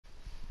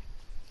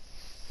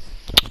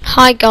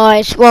Hi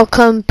guys,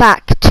 welcome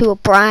back to a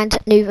brand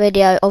new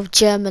video of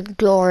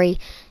GermanGlory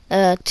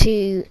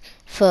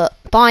for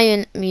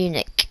Bayern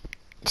Munich.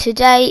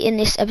 Today in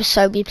this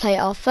episode we play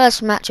our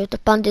first match of the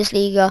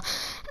Bundesliga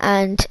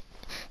and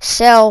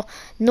sell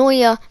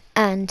Neuer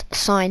and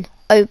sign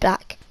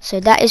OBLAK.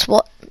 So that is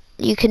what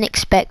you can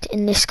expect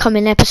in this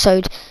coming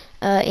episode,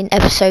 in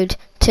episode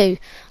 2.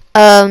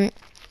 The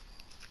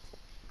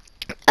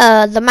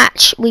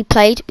match we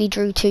played, we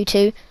drew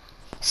 2-2.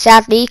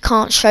 Sadly,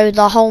 can't show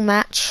the whole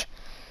match,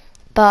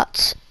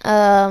 but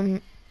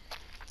I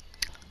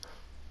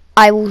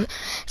will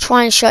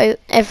try and show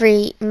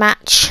every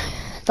match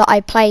that I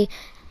play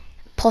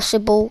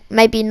possible.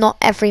 Maybe not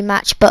every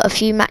match, but a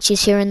few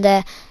matches here and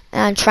there,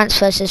 and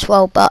transfers as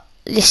well. But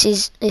this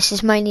is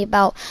mainly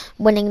about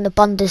winning the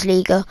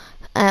Bundesliga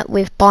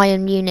with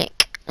Bayern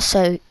Munich.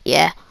 So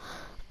yeah.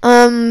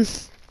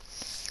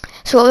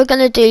 So what we're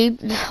going to do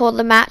for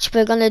the match,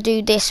 we're going to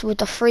do this with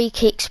the free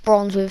kicks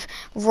bronze with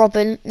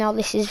Robin. Now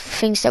this is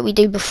things that we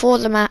do before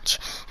the match,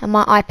 and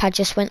my iPad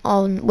just went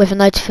on with a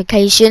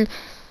notification.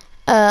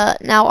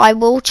 Now I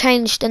will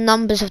change the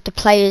numbers of the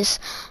players.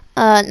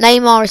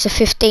 Neymar is a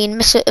 15,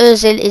 Mr.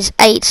 Ozil is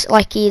 8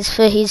 like he is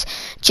for his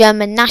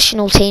German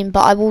national team,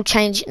 but I will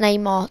change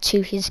Neymar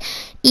to his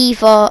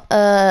either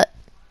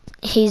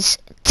his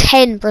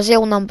 10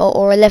 Brazil number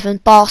or 11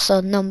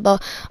 Barca number.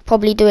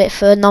 Probably do it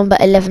for number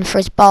 11 for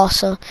his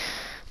Barca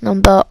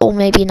number, or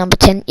maybe number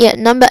 10. Yeah,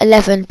 number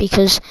 11,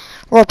 because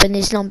Robin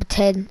is number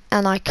 10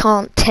 and I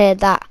can't tear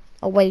that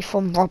away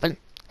from Robin.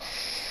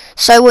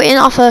 So we're in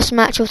our first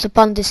match of the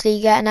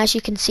Bundesliga, and as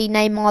you can see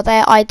Neymar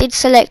there. I did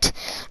select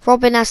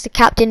Robin as the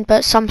captain,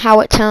 but somehow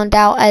it turned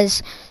out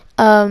as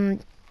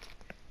Neymar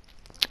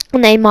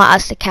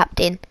as the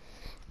captain.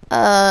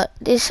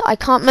 This, I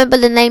can't remember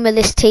the name of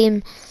this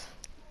team,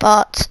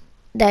 but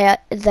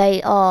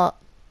they are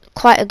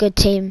quite a good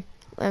team.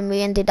 And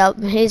we ended up,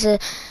 here's a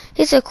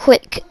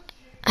quick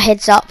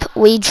heads up,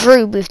 we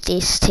drew with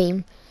this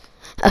team,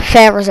 a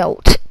fair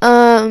result.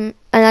 And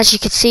as you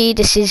can see,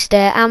 this is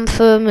their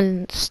anthem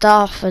and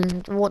stuff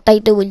and what they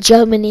do in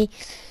Germany.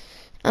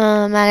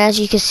 And as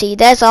you can see,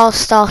 there's our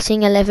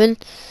starting 11.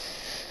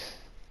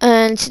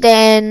 And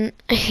then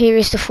here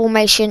is the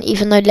formation,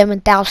 even though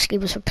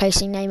Lewandowski was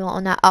replacing Neymar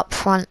on that up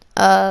front.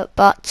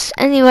 But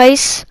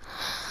anyways,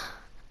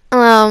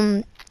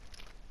 that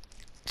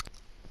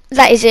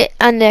is it,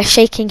 and they're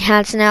shaking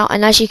hands now.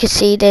 And as you can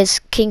see, there's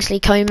Kingsley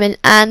Coman,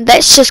 and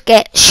let's just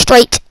get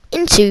straight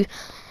into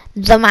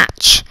the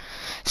match.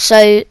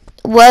 So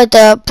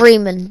Werder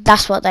Bremen,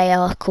 that's what they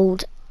are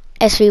called,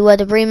 SV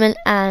Werder Bremen,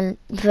 and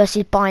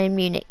versus Bayern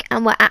Munich,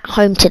 and we're at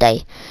home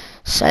today.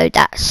 So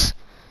that's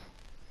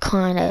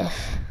kind of,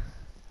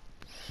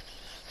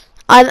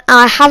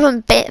 I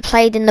haven't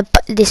played in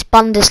this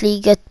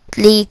Bundesliga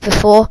league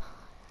before.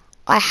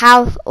 I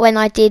have when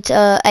I did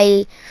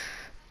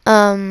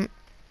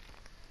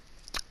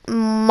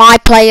my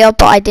player,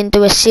 but I didn't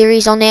do a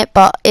series on it.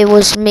 But it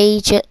was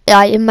me,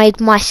 I made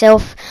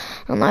myself,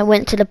 and I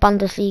went to the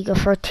Bundesliga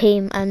for a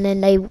team, and then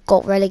they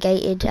got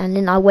relegated, and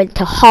then I went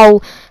to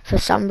Hull for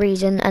some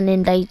reason, and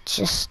then they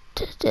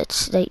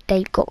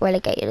got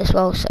relegated as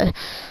well. So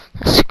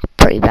that's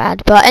pretty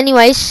bad. But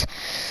anyways,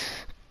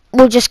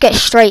 we'll just get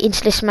straight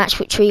into this match,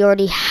 which we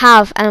already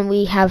have, and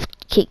we have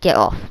kicked it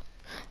off.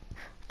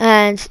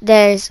 And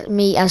there's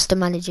me as the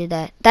manager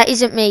there. That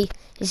isn't me.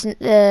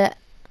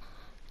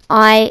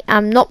 I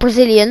am not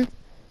Brazilian.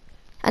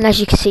 And as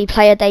you can see,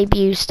 player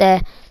debuts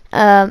there.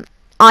 I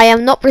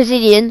am not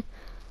Brazilian,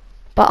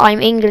 but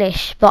I'm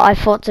English. But I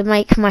thought to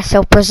make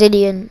myself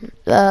Brazilian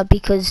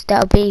because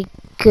that would be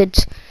a good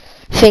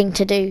thing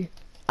to do.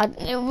 I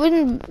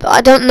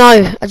don't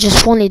know. I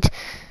just wanted.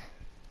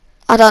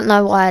 I don't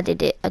know why I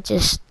did it. I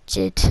just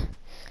did.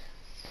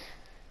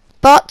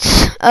 But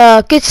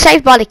good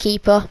save by the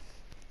keeper.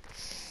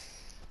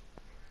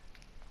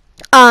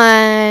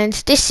 And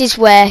this is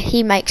where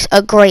he makes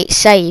a great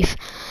save.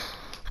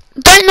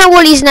 Don't know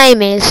what his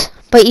name is,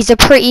 but he's a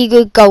pretty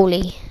good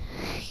goalie.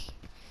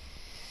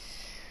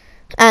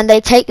 And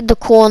they take the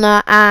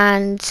corner,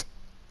 and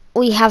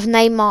we have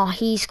Neymar.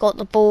 He's got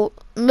the ball.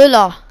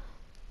 Müller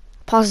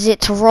passes it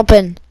to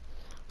Robin.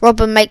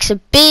 Robin makes a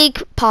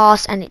big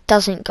pass, and it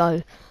doesn't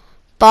go.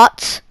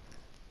 But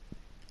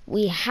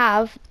we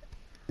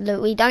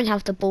don't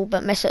have the ball,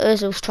 but Mr.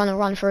 Ozil's trying to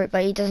run for it,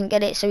 but he doesn't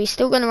get it, so he's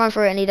still going to run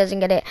for it, and he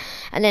doesn't get it.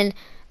 And then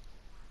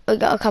we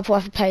got a couple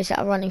other players that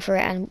are running for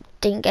it and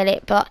didn't get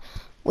it, but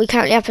we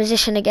currently have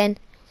possession again.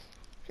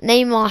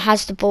 Neymar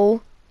has the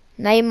ball.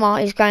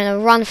 Neymar is going to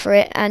run for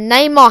it, and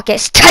Neymar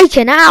gets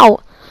taken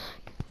out.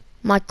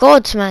 My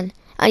God, man.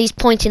 And he's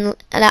pointing, and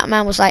that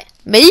man was like,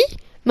 me?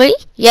 Me?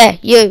 Yeah,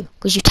 you,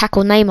 because you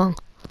tackled Neymar.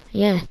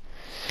 Yeah.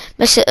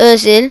 Mr.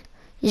 Ozil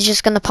is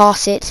just going to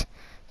pass it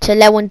to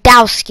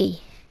Lewandowski.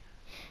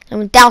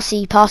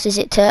 Lewandowski passes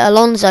it to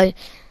Alonso.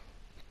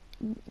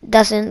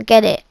 Doesn't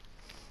get it.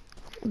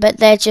 But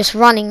they're just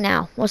running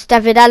now. What's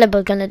David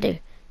Alaba going to do?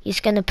 He's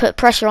going to put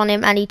pressure on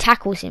him, and he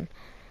tackles him.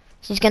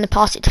 So he's going to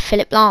pass it to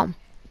Philip Lahm.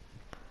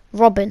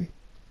 Robin.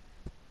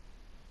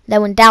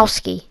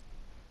 Lewandowski.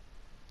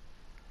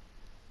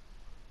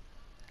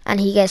 and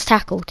he gets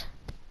tackled.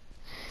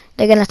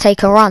 They're going to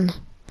take a run.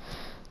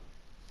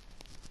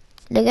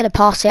 They're going to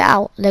pass it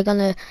out. They're going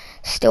to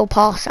still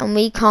pass, and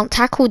we can't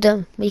tackle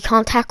them. We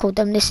can't tackle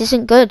them. This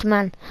isn't good,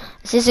 man.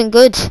 This isn't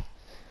good. So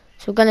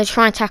we're going to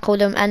try and tackle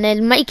them, and they're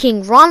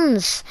making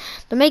runs.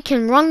 They're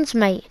making runs,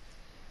 mate.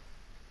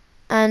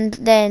 And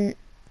then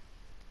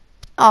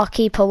our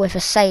keeper with a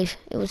save.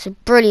 It was a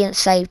brilliant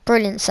save.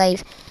 Brilliant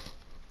save.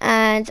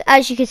 And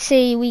as you can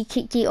see, we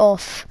kicked it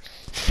off.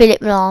 Philip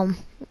Lahm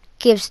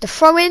gives the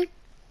throw in,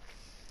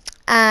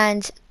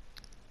 and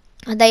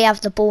they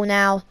have the ball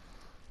now.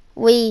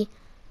 We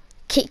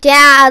kicked it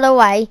out of the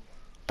way,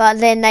 but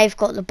then they've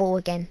got the ball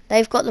again.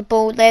 They've got the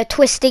ball. They're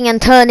twisting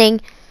and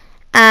turning,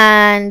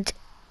 and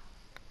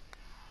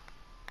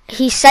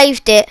he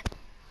saved it,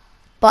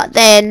 but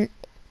then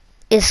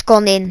it's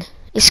gone in.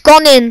 It's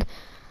gone in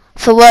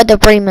for Werder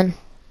Bremen.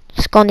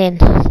 It's gone in.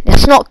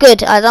 That's not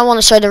good. I don't want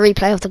to show the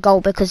replay of the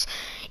goal because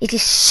it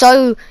is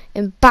so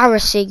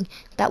embarrassing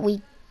that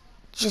we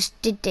just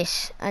did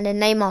this. And then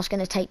Neymar's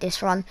going to take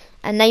this run,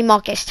 and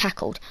Neymar gets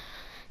tackled.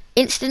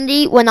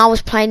 Instantly, when I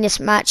was playing this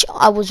match,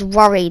 I was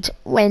worried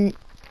when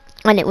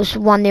it was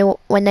 1-0,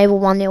 when they were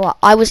 1-0 up.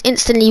 I was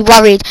instantly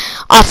worried.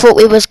 I thought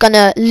we was going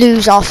to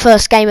lose our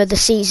first game of the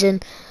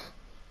season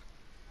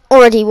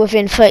already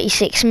within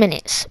 36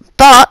 minutes.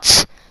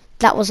 But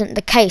that wasn't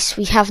the case.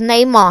 We have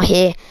Neymar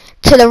here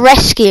to the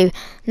rescue.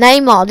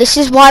 Neymar, this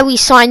is why we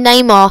signed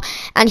Neymar,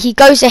 and he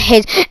goes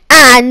ahead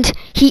and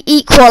he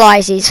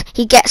equalises.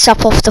 He gets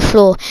up off the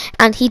floor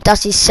and he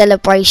does his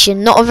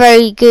celebration.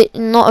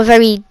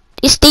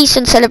 It's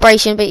decent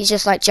celebration, but he's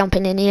just like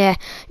jumping in the air.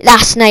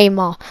 That's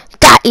Neymar.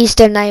 That is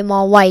the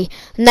Neymar way.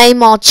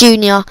 Neymar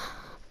Jr.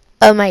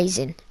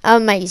 Amazing.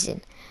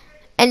 Amazing.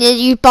 And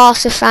you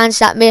Barca fans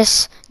that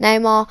miss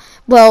Neymar,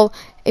 well,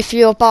 if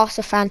you're a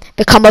Barca fan,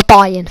 become a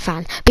Bayern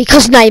fan.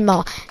 Because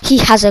Neymar, he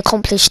has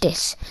accomplished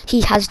this.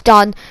 He has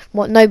done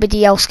what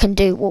nobody else can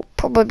do. Well,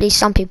 probably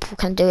some people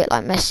can do it,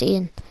 like Messi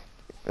and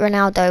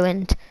Ronaldo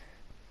and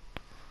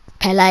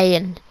Pele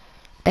and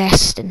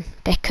Best and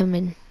Beckham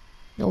and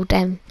all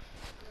them.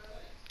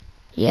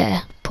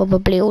 Yeah,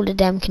 probably all of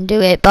them can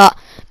do it. But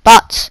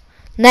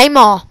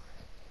Neymar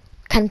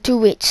can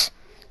do it.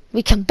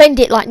 We can bend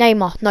it like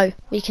Neymar. No,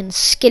 we can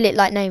skill it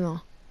like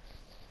Neymar.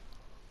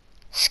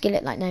 Skill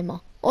it like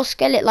Neymar. Or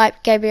skill it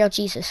like Gabriel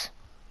Jesus.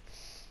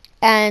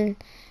 And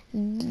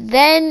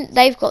then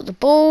they've got the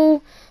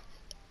ball.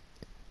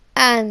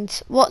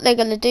 And what they're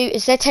going to do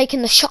is they're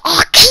taking the shot.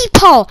 Oh,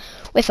 keeper!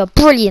 With a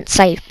brilliant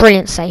save.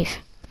 Brilliant save.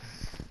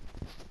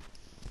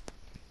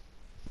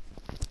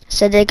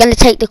 So they're going to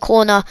take the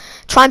corner.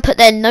 Try and put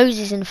their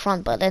noses in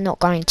front, but they're not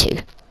going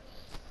to.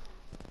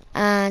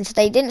 And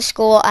they didn't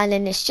score. And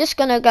then it's just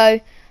going to go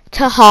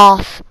to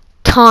half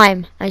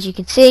time. As you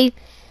can see.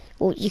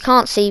 Well, you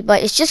can't see,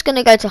 but it's just going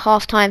to go to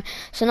half time.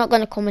 So I'm not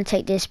going to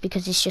commentate this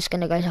because it's just going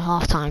to go to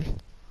half time.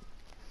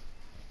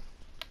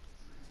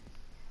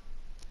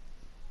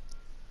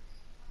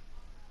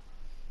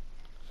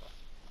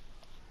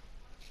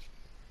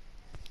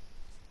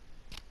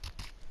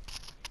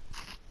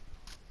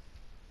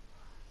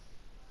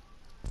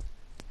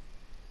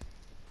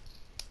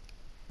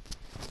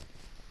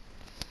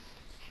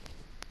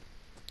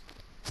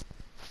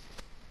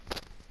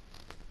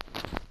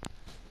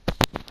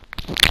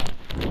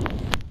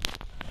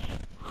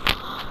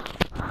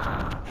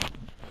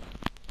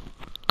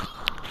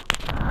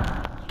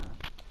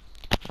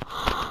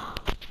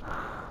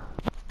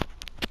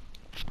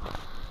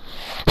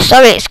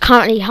 So it's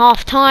currently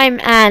half time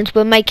and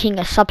we're making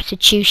a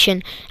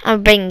substitution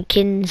and bringing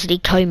Kingsley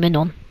Coman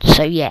on.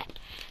 So yeah,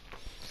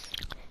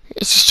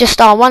 it's just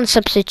our one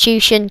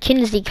substitution,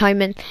 Kingsley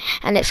Coman,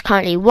 and it's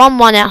currently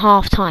 1-1 at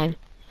half time.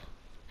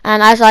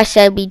 And as I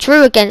said, we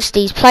drew against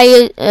these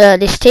players,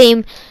 this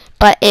team,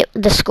 but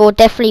the score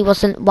definitely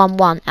wasn't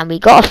 1-1, and we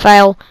got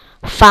a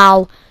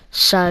foul.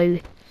 So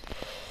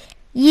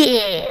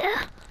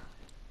yeah.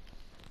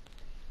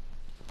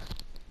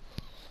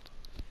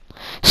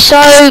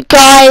 So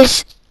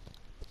guys,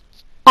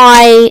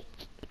 I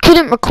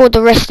couldn't record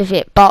the rest of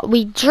it, but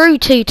we drew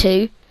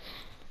 2-2.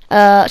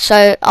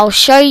 So I'll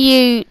show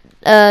you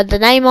the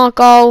Neymar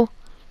goal.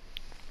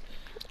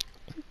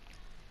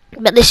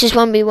 But this is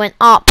when we went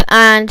up,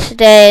 and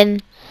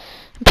then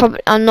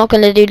I'm not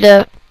going to do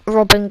the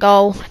Robben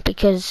goal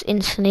because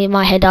instantly in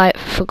my head I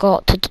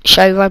forgot to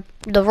show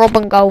the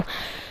Robben goal.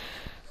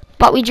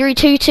 But we drew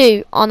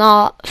 2-2 on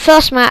our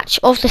first match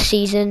of the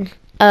season.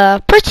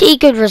 Pretty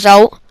good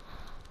result.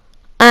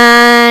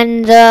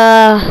 And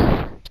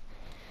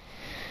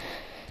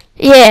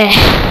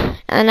yeah,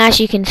 and as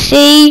you can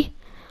see,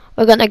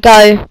 we're gonna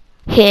go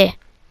here,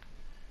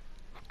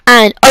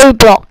 and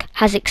OBLAK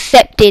has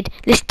accepted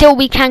this deal.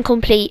 We can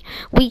complete.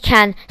 We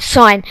can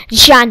sign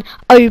Jan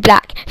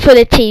OBLAK for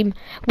the team.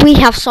 We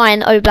have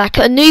signed OBLAK,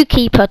 a new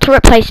keeper to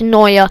replace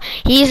Neuer.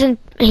 He isn't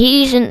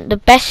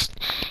the best.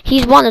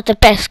 He's one of the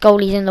best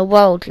goalies in the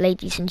world,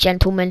 ladies and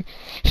gentlemen.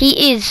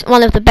 He is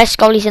one of the best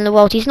goalies in the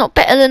world. He's not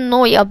better than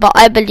Neuer, but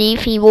I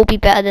believe he will be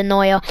better than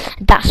Neuer.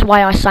 That's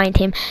why I signed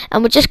him.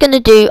 And we're just going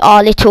to do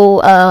our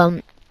little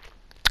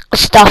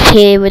stuff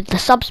here with the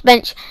subs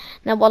bench.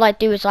 Now what I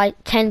do is I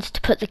tend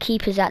to put the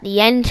keepers at the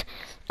end.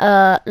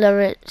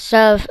 The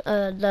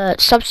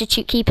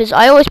substitute keepers.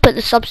 I always put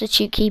the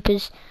substitute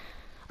keepers.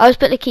 I always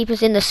put the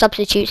keepers in the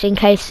substitutes in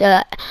case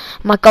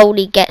my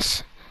goalie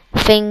gets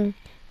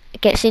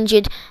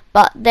injured.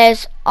 But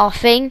there's our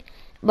thing.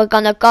 We're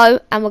gonna go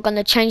and we're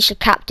gonna change the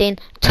captain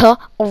to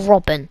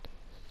Robin.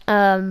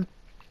 So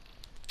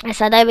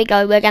there we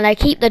go. We're gonna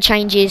keep the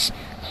changes.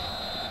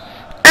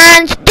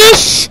 And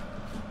this,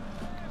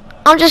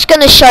 I'm just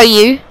gonna show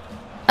you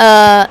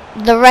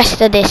the rest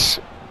of this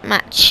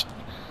match.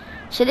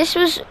 So this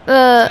was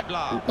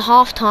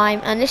half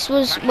time, and this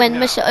was when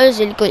Mr.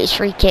 Ozil got his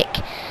free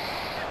kick.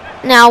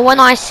 Now, when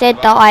I said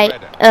that I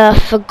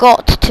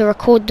forgot to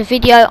record the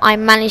video, I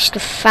managed to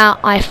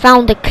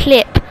found a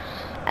clip,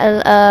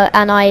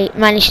 and I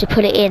managed to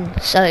put it in.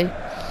 So,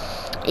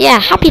 yeah,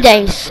 happy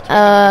days.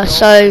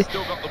 So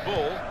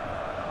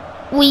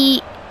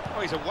we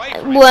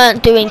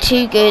weren't doing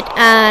too good,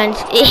 and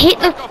it hit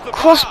the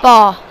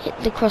crossbar.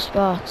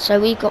 So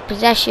we got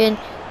possession,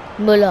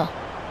 Müller.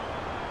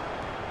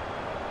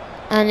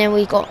 And then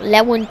we got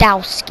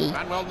Lewandowski.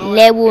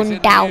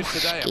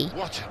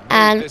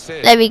 And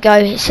there we go.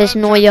 It says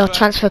Neuer,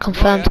 transfer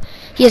confirmed.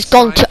 He has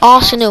gone to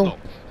Arsenal.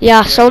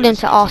 Yeah, I sold him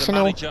to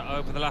Arsenal.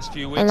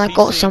 And I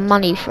got some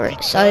money for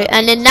it. So,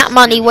 and then that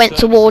money went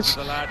towards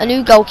a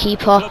new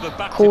goalkeeper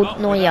called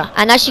Neuer.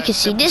 And as you can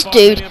see, this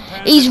dude,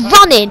 he's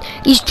running.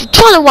 He's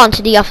trying to run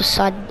to the other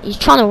side. He's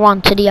trying to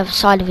run to the other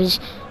side of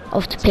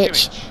the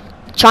pitch,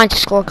 trying to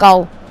score a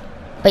goal.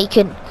 But he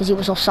couldn't because he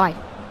was offside.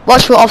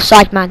 Watch for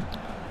offside, man.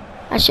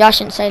 Actually, I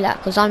shouldn't say that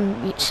because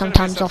I'm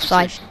sometimes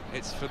offside.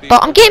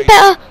 But I'm getting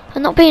better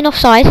at not being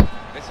offside.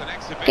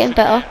 Getting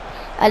better.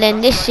 And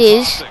then this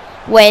is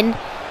when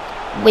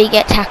we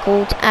get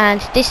tackled. And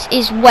this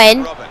is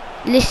when.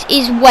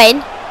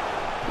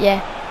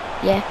 Yeah.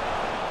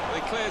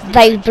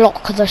 They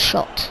block the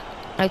shot.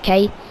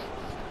 Okay.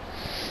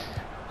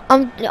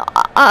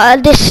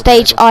 At this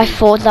stage, I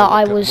thought that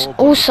I was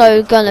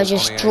also gonna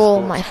just draw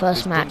my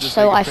first match.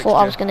 So I thought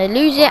I was gonna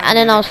lose it, and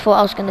then I thought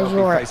I was gonna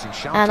draw it,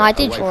 and I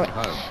did draw it.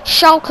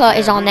 Schalke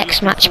is our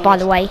next match, by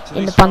the way,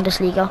 in the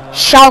Bundesliga.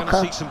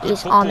 Schalke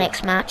is our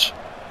next match.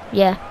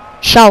 Yeah,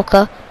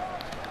 Schalke.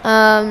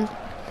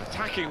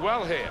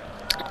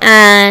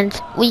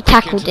 And we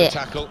tackled it.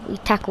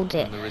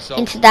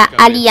 Into that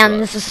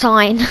Allianz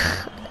sign.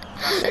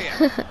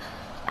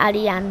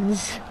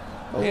 Allianz.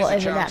 Or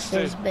whatever that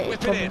says, but it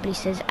probably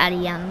says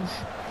Allianz.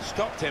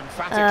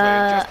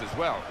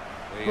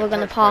 We're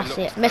going to pass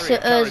it.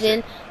 Mesut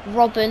Ozil,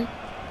 Robin,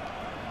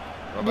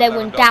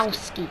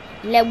 Lewandowski.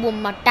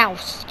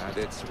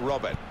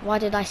 Why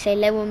did I say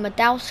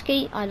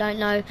Lewandowski? I don't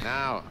know.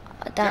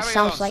 That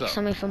sounds like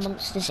something from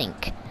Monsters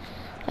Inc.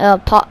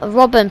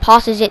 Robin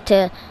passes it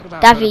to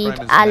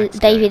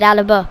David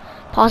Alaba.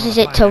 Passes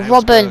it to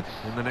Robin.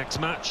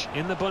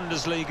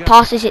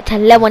 Passes it to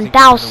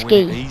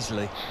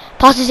Lewandowski.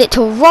 Passes it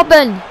to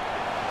Robin.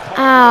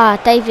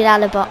 David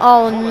Alaba.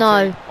 Oh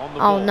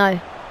no.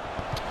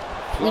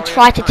 We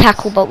tried to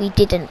tackle, but we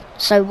didn't.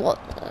 So what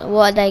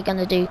are they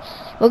gonna do?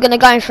 We're gonna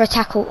go in for a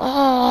tackle.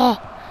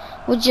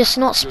 We're just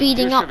not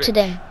speeding up to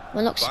them.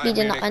 We're not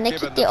speeding up, and they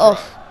kicked it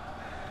off.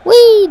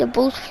 Whee! The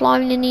ball's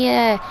flying in the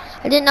air.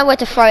 I didn't know where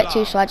to throw it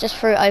to, so I just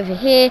threw it over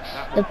here.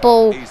 The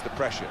ball.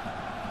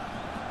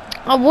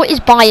 What is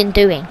Bayern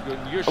doing?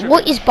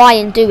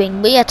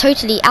 We are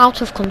totally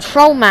out of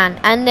control, man.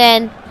 And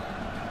then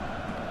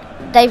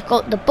they've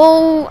got the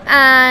ball,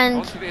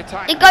 and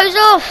it goes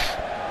off.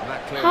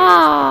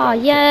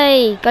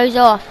 Yay! Goes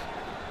off.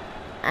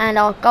 And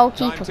our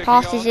goalkeeper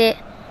passes it,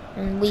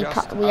 and we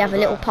have a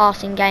little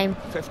passing game.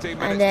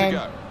 And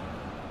then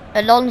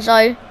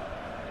Alonso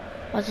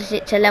passes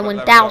it to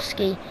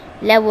Lewandowski.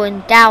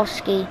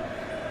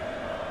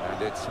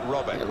 And it's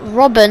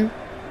Robin.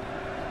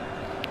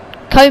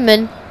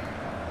 Coman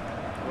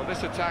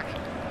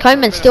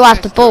still has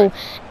the ball,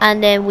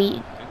 and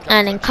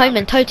then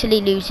Coman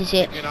totally loses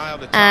it,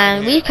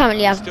 and we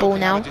currently have the ball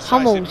now.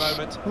 Hummels,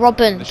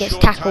 Robin gets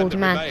tackled,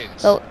 man.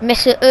 So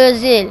Mr.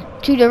 Ozil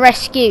to the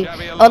rescue.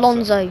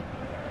 Alonso,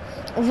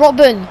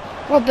 Robin,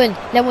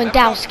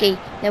 Lewandowski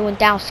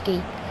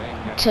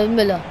to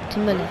Müller,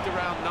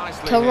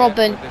 to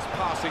Robin,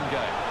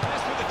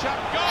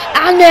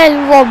 and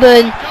then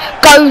Robin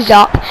goes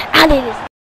up, and it is